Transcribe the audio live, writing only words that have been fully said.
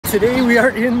Today we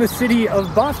are in the city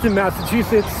of Boston,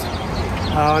 Massachusetts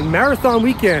on marathon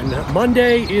weekend.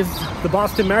 Monday is the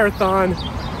Boston Marathon.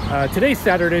 Today's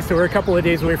Saturday, so we're a couple of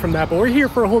days away from that, but we're here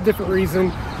for a whole different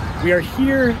reason. We are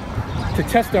here to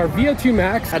test our VO2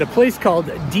 Max at a place called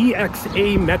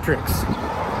DXA Metrics.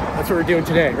 That's what we're doing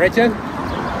today, right Jen?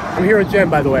 I'm here with Jen,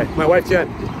 by the way, my wife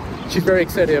Jen. She's very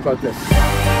excited about this.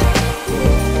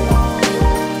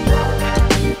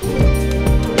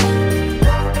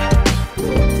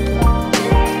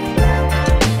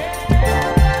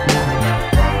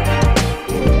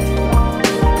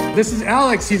 This is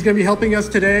Alex. He's going to be helping us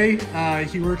today.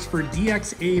 He works for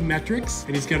DXA Metrics,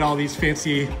 and he's got all these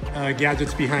fancy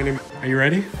gadgets behind him. Are you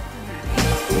ready?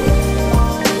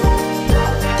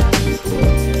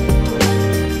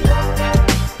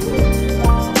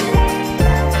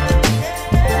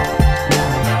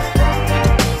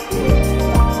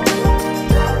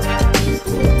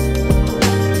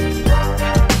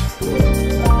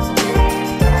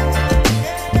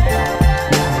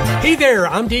 Hey there,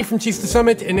 I'm Dave from Chase the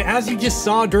Summit, and as you just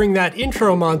saw during that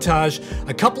intro montage,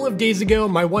 a couple of days ago,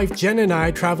 my wife Jen and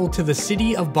I traveled to the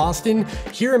city of Boston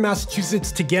here in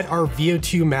Massachusetts to get our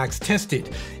VO2 Max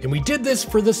tested. And we did this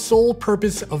for the sole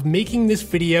purpose of making this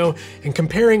video and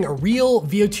comparing a real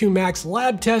VO2 Max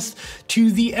lab test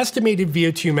to the estimated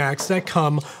VO2 Max that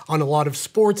come on a lot of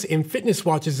sports and fitness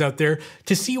watches out there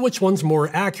to see which one's more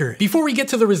accurate. Before we get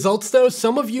to the results though,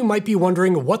 some of you might be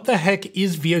wondering what the heck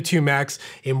is VO2 Max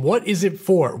and what is it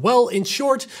for? Well, in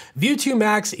short, VO2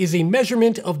 Max is a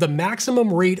measurement of the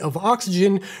maximum rate of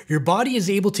oxygen your body is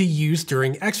able to use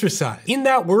during exercise. In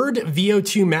that word,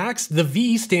 VO2 Max, the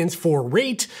V stands for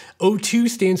rate, O2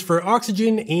 stands for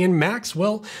oxygen, and max,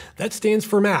 well, that stands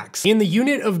for max. And the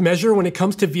unit of measure when it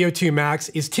comes to VO2 Max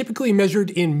is typically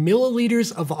measured in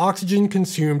milliliters of oxygen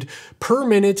consumed per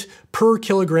minute per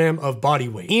kilogram of body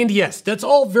weight. And yes, that's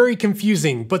all very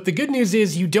confusing, but the good news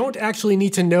is you don't actually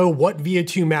need to know what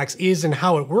VO2 Max is and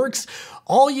how it works.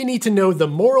 All you need to know, the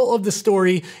moral of the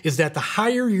story, is that the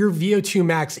higher your VO2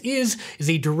 Max is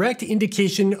a direct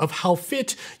indication of how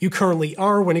fit you currently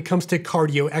are when it comes to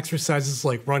cardio exercises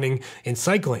like running and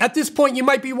cycling. At this point, you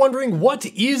might be wondering, what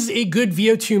is a good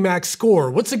VO2 Max score?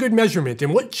 What's a good measurement,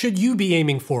 and what should you be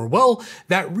aiming for? Well,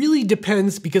 that really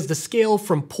depends because the scale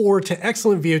from poor to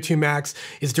excellent VO2 Max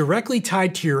is directly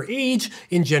tied to your age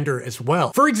and gender as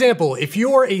well. For example, if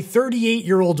you're a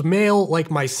 38-year-old male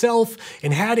like myself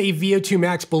and had a VO2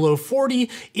 Max below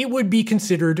 40, it would be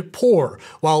considered poor,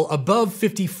 while above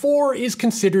 54 is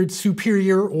considered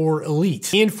superior or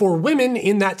elite. And for women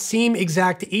in that same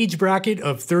exact age bracket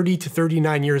of 30 to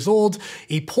 39 years old,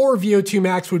 a poor VO2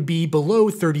 Max would be below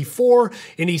 34,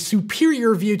 and a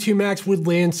superior VO2 Max would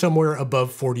land somewhere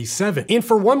above 47. And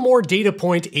for one more data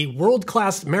point, a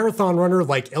world-class marathon runner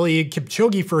like Eliud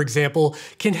Kipchoge, for example,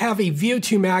 can have a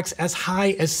VO2 Max as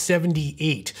high as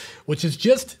 78, which is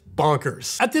just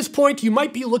bonkers. At this point, you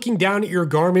might be looking down at your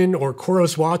Garmin or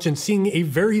COROS watch and seeing a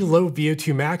very low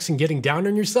VO2 Max and getting down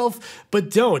on yourself,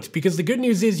 but don't, because the good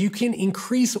news is you can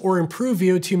increase or improve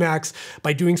VO2 Max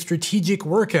by doing strategic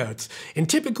workouts. And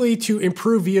typically to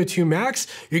improve VO2 Max,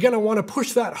 you're gonna wanna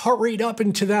push that heart rate up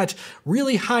into that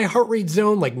really high heart rate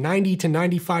zone, like 90 to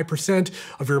 95%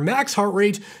 of your max heart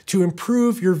rate to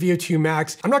improve your VO2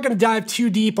 Max. I'm not gonna dive too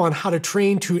deep on how to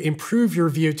train to improve your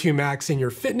VO2 Max in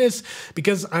your fitness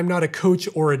because I'm not a coach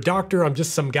or a doctor, I'm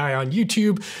just some guy on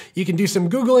YouTube. You can do some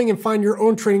Googling and find your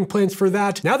own training plans for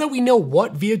that. Now that we know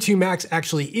what VO2 Max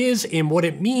actually is and what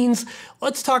it means,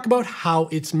 let's talk about how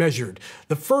it's measured.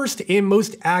 The first and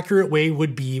most accurate way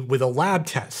would be with a lab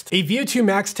test. A VO2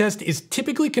 Max test is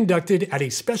typically conducted at a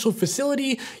special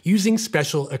facility using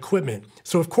special equipment.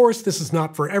 So of course, this is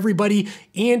not for everybody,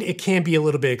 and it can be a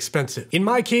little bit expensive. In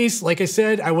my case, like I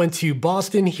said, I went to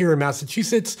Boston here in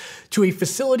Massachusetts to a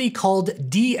facility called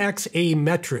DXA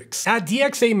Metrics. At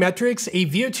DXA Metrics, a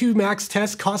VO2 Max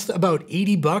test cost about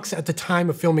 80 bucks at the time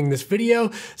of filming this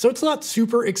video, so it's not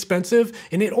super expensive,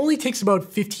 and it only takes about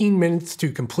 15 minutes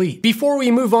to complete. Before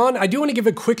we move on, I do want to give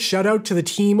a quick shout out to the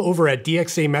team over at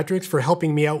DXA Metrics for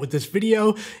helping me out with this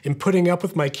video and putting up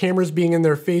with my cameras being in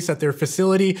their face at their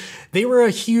facility. They were a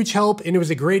huge help, and it was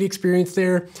a great experience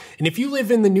there. And if you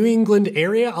live in the New England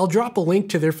area, I'll drop a link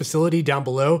to their facility down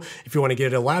below. If you want to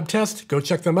get a lab test, go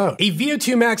check them out. A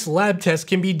VO2 Max lab test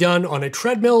can be done on a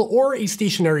treadmill or a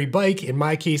stationary bike. In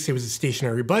my case, it was a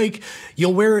stationary bike.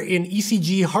 You'll wear an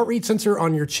ECG heart rate sensor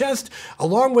on your chest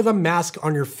along with a mask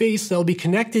on your face that'll be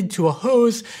connected to a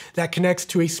hose that connects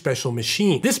to a special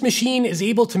machine. This machine is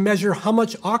able to measure how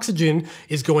much oxygen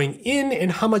is going in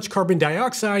and how much carbon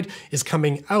dioxide is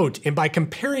coming out. And by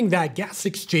comparing that gas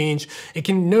exchange, it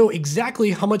can know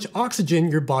exactly how much oxygen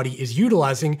your body is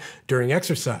utilizing during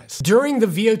exercise. During the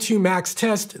VO2 Max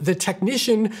test, the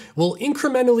technician will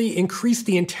incrementally increase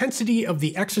the intensity of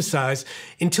the exercise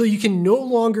until you can no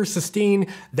longer sustain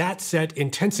that set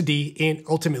intensity and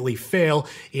ultimately fail.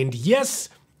 And yes,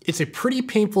 it's a pretty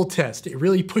painful test. It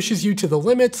really pushes you to the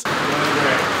limits. All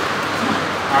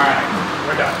right,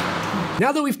 we're done.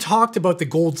 Now that we've talked about the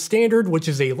gold standard, which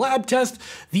is a lab test,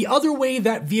 the other way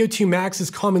that VO2 Max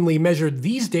is commonly measured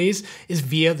these days is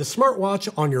via the smartwatch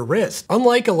on your wrist.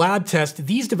 Unlike a lab test,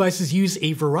 these devices use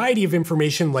a variety of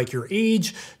information like your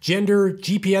age, gender,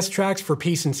 GPS tracks for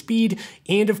pace and speed,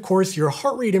 and of course your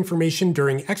heart rate information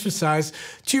during exercise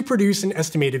to produce an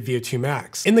estimated VO2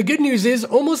 Max. And the good news is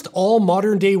almost all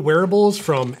modern day wearables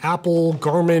from Apple,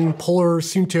 Garmin, Polar,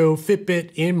 Suunto,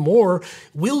 Fitbit, and more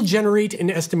will generate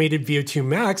an estimated VO2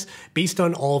 Max based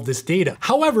on all of this data.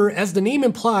 However, as the name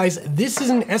implies, this is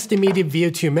an estimated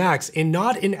VO2 Max and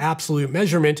not an absolute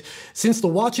measurement, since the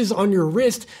watches on your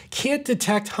wrist can't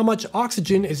detect how much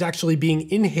oxygen is actually being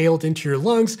inhaled into your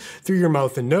lungs through your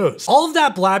mouth and nose. All of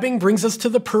that blabbing brings us to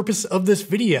the purpose of this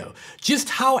video.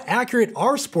 Just how accurate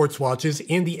are sports watches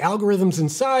and the algorithms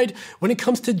inside when it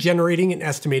comes to generating an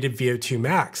estimated VO2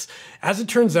 Max? As it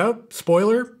turns out,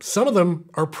 spoiler, some of them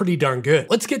are pretty darn good.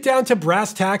 Let's get down to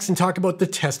brass tacks and talk about the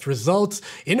test results,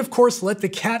 and of course let the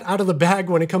cat out of the bag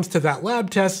when it comes to that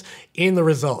lab test and the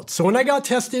results. So when I got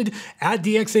tested at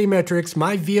DXA Metrics,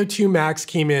 my VO2 Max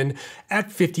came in at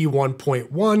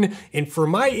 51.1, and for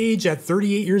my age at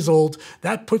 38 years old,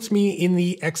 that puts me in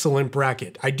the excellent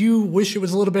bracket. I do wish it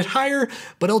was a little bit higher,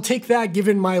 but I'll take that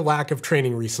given my lack of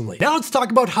training recently. Now let's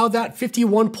talk about how that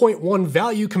 51.1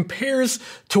 value compares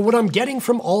to what I'm getting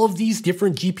from all of these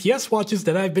different GPS watches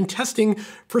that I've been testing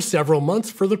for several months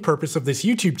for the purpose of this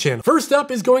YouTube channel. First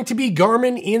up is going to be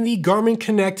Garmin and the Garmin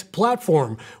Connect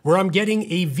platform, where I'm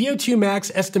getting a VO2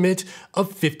 Max estimate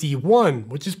of 51,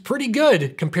 which is pretty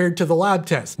good compared to the lab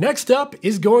test. Next up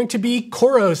is going to be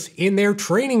COROS in their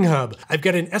training hub. I've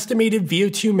got an estimated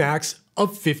VO2 Max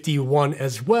of 51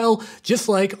 as well, just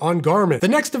like on Garmin. The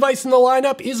next device in the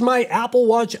lineup is my Apple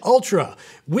Watch Ultra.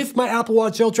 With my Apple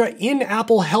Watch Ultra in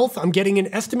Apple Health, I'm getting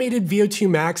an estimated VO2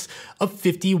 Max of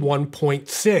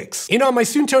 51.6. And on my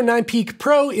Suunto 9 Peak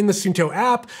Pro in the Suunto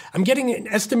app, I'm getting an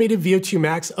estimated VO2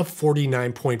 Max of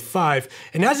 49.5.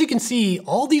 And as you can see,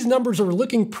 all these numbers are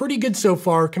looking pretty good so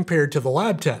far compared to the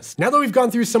lab test. Now that we've gone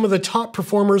through some of the top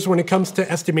performers when it comes to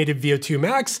estimated VO2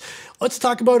 Max, let's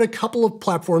talk about a couple of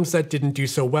platforms that didn't do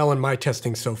so well in my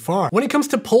testing so far. When it comes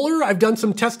to Polar, I've done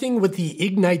some testing with the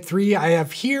Ignite 3 I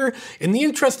have here, and the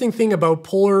interesting thing about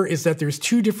Polar is that there's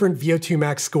two different VO2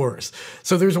 Max scores.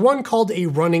 So there's one called a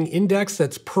running index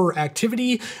that's per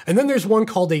activity, and then there's one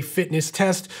called a fitness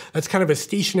test. That's kind of a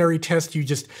stationary test. You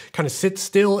just kind of sit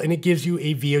still and it gives you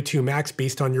a VO2 Max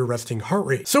based on your resting heart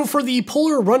rate. So for the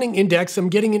Polar running index, I'm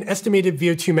getting an estimated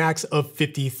VO2 Max of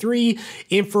 53,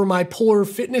 and for my Polar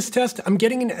fitness test, I'm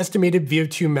getting an estimated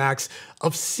VO2 Max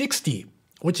of 60,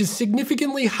 which is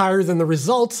significantly higher than the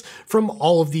results from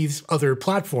all of these other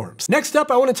platforms. Next up,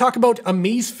 I want to talk about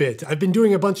Amazfit. I've been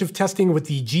doing a bunch of testing with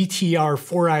the GTR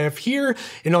 4 I have here,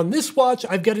 and on this watch,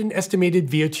 I've got an estimated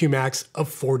VO2 Max of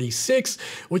 46,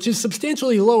 which is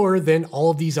substantially lower than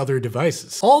all of these other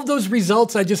devices. All of those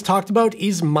results I just talked about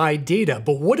is my data,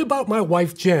 but what about my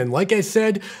wife, Jen? Like I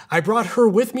said, I brought her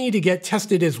with me to get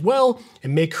tested as well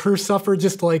and make her suffer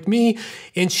just like me,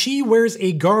 and she wears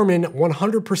a Garmin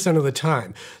 100% of the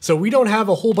time. So we don't have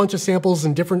a whole bunch of samples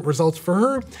and different results for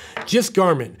her, just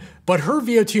Garmin. But her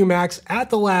VO2 Max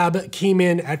at the lab came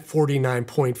in at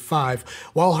 49.5,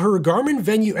 while her Garmin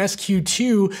Venue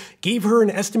SQ2 gave her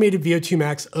an estimated VO2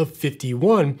 Max of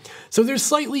 51. So there's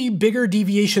slightly bigger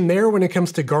deviation there when it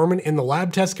comes to Garmin in the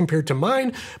lab test compared to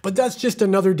mine, but that's just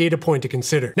another data point to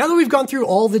consider. Now that we've gone through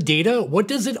all the data, what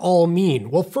does it all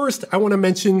mean? Well, first, I want to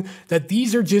mention that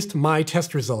these are just my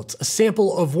test results, a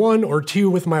sample of 1 or 2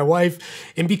 with my wife,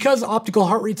 and because optical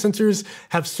heart rate sensors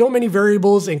have so many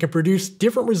variables and can produce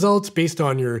different results results based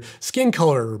on your skin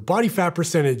color, body fat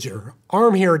percentage, or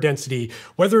arm hair density,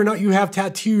 whether or not you have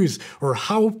tattoos, or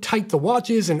how tight the watch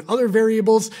is, and other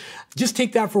variables. Just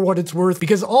take that for what it's worth,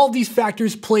 because all these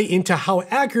factors play into how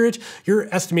accurate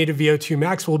your estimated VO2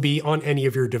 max will be on any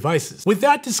of your devices. With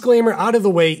that disclaimer out of the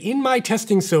way, in my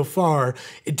testing so far,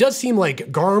 it does seem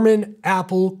like Garmin,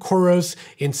 Apple, COROS,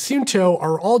 and Suunto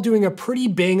are all doing a pretty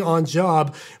bang-on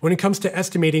job when it comes to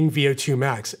estimating VO2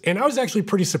 max, and I was actually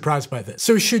pretty surprised by this.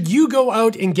 So should you go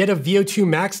out and get a VO2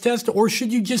 max test, or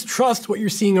should you just trust what you're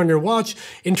seeing on your watch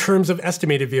in terms of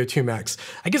estimated VO2 max?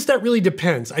 I guess that really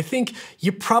depends. I think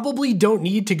you probably don't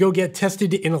need to go get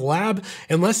tested in a lab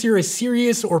unless you're a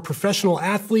serious or professional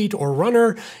athlete or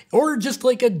runner, or just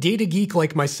like a data geek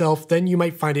like myself. Then you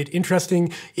might find it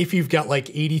interesting if you've got like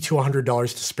 $80 to $100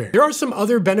 to spare. There are some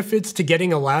other benefits to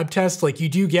getting a lab test, like you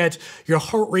do get your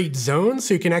heart rate zones,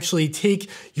 so you can actually take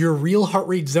your real heart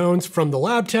rate zones from the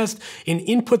lab test and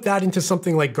input that into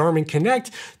something like Garmin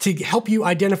Connect to help you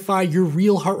identify your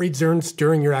real heart rate zones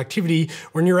during your activity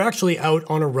when you're actually out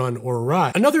on a run or a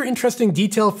ride. Another interesting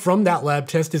detail from that lab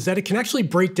test is that it can actually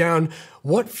break down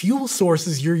what fuel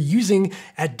sources you're using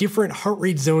at different heart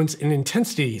rate zones and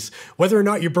intensities, whether or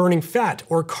not you're burning fat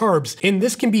or carbs. And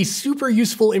this can be super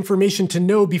useful information to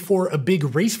know before a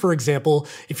big race, for example,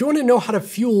 if you want to know how to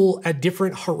fuel at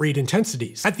different heart rate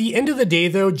intensities. At the end of the day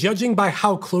though, judging by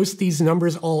how close these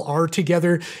numbers all are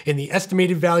together and the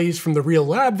estimated values from the real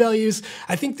lab values,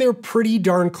 I think they're pretty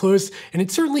darn close, and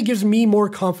it certainly gives me more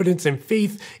confidence and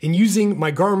faith in using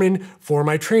my Garmin for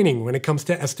my training when it comes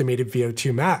to estimated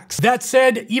VO2 max. That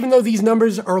said, even though these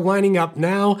numbers are lining up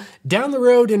now, down the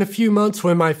road in a few months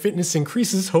when my fitness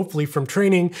increases, hopefully from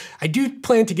training, I do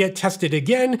plan to get tested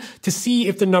again to see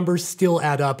if the numbers still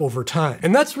add up over time.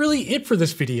 And that's really it for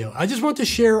this video. I just want to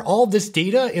share all this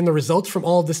data and the results from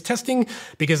all of this testing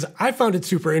because I found it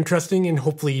super interesting, and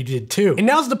hopefully you did too. And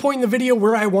now's the point in the video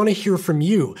where I want to hear from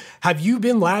you. Have you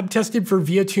been lab tested for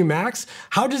VO2 max?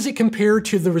 How does it compare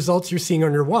to the results you're seeing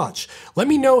on your watch? Let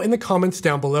me know in the comments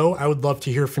down below. I would love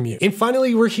to hear from you. And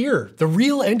finally, we're here, the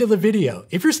real end of the video.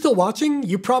 If you're still watching,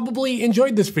 you probably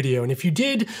enjoyed this video, and if you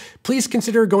did, please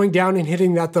consider going down and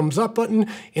hitting that thumbs up button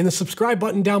and the subscribe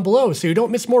button down below so you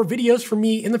don't miss more videos from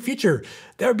me in the future.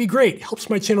 That would be great, it helps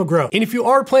my channel grow. And if you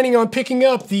are planning on picking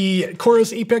up the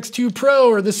COROS Apex 2 Pro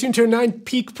or the Suunto 9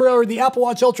 Peak Pro or the Apple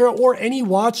Watch Ultra or any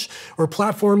watch or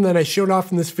platform that I showed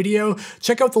off in this video,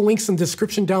 check out the links in the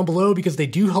description down below because they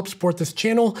do help support this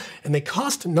channel and they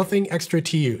cost nothing extra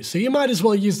to you, so you might as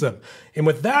well use them. And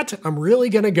with that, I'm really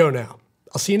gonna go now.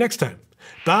 I'll see you next time.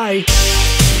 Bye.